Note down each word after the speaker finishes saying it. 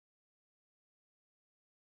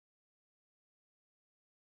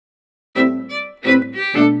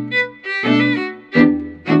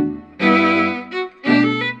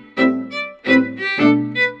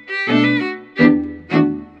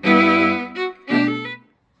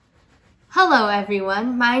Hello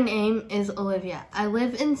everyone, my name is Olivia. I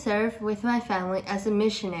live and serve with my family as a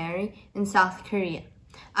missionary in South Korea.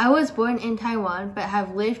 I was born in Taiwan but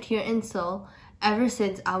have lived here in Seoul ever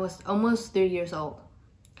since I was almost 3 years old.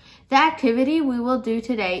 The activity we will do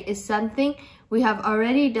today is something we have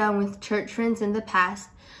already done with church friends in the past,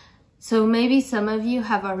 so maybe some of you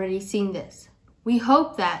have already seen this. We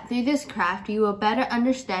hope that through this craft you will better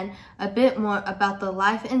understand a bit more about the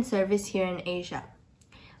life and service here in Asia.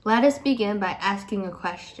 Let us begin by asking a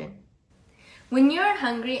question. When you are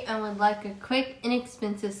hungry and would like a quick,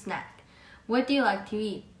 inexpensive snack, what do you like to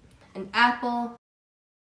eat? An apple,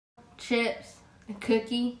 chips, a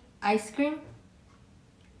cookie, ice cream?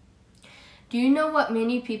 Do you know what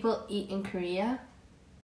many people eat in Korea?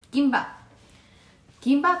 Kimbap.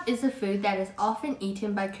 Kimbap is a food that is often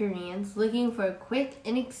eaten by Koreans looking for a quick,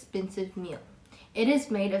 inexpensive meal. It is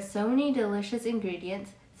made of so many delicious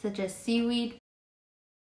ingredients such as seaweed,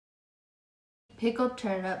 pickled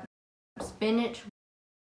turnip, spinach,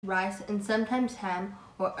 rice, and sometimes ham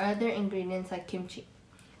or other ingredients like kimchi.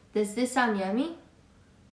 Does this sound yummy?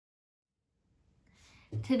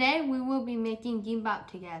 Today we will be making kimbap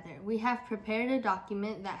together. We have prepared a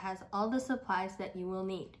document that has all the supplies that you will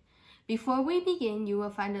need. Before we begin, you will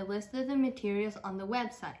find a list of the materials on the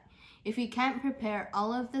website. If you can't prepare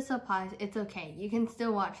all of the supplies, it's okay. You can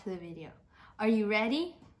still watch the video. Are you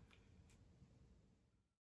ready?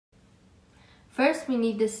 First, we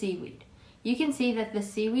need the seaweed. You can see that the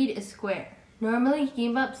seaweed is square. Normally,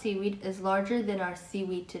 kimbap seaweed is larger than our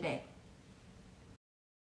seaweed today.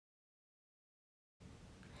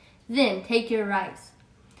 Then, take your rice.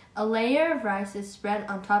 A layer of rice is spread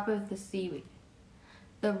on top of the seaweed.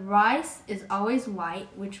 The rice is always white,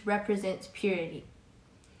 which represents purity.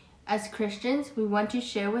 As Christians, we want to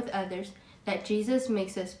share with others that Jesus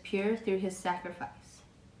makes us pure through his sacrifice.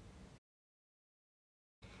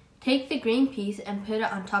 Take the green piece and put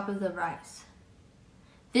it on top of the rice.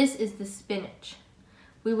 This is the spinach.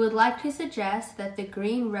 We would like to suggest that the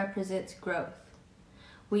green represents growth.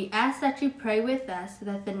 We ask that you pray with us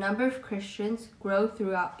that the number of Christians grow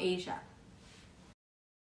throughout Asia.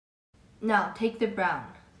 Now take the brown.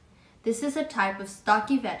 This is a type of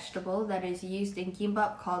stocky vegetable that is used in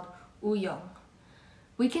kimbap called uyong.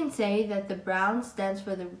 We can say that the brown stands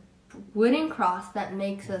for the wooden cross that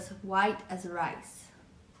makes us white as rice.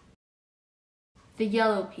 The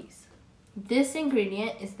yellow piece. This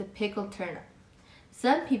ingredient is the pickled turnip.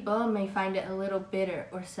 Some people may find it a little bitter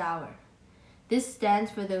or sour. This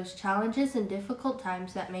stands for those challenges and difficult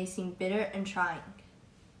times that may seem bitter and trying.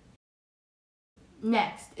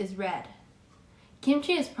 Next is red.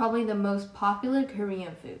 Kimchi is probably the most popular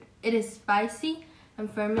Korean food. It is spicy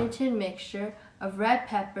and fermented mixture of red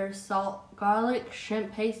pepper, salt, garlic,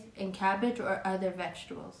 shrimp paste, and cabbage or other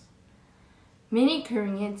vegetables. Many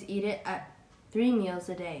Koreans eat it at 3 meals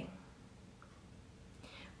a day.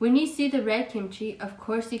 When you see the red kimchi, of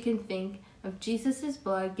course you can think of Jesus'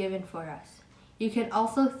 blood given for us. You can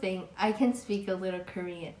also think, I can speak a little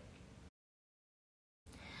Korean.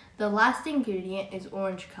 The last ingredient is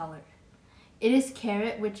orange colored. It is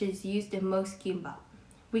carrot, which is used in most kimbap.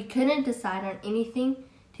 We couldn't decide on anything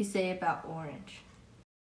to say about orange.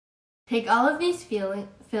 Take all of these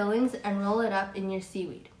fillings and roll it up in your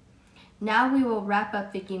seaweed. Now we will wrap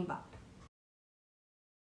up the kimbap.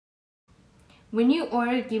 When you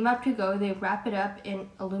order kimbap to go, they wrap it up in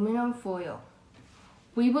aluminum foil.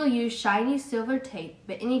 We will use shiny silver tape,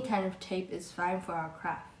 but any kind of tape is fine for our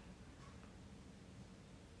craft.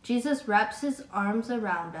 Jesus wraps his arms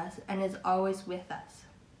around us and is always with us.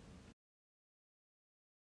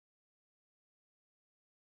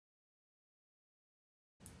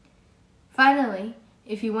 Finally,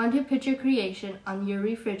 if you want to put your creation on your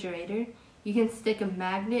refrigerator, you can stick a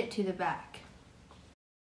magnet to the back.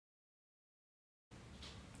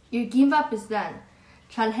 Your kimbap is done.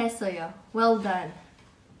 잘 했어요. Well done.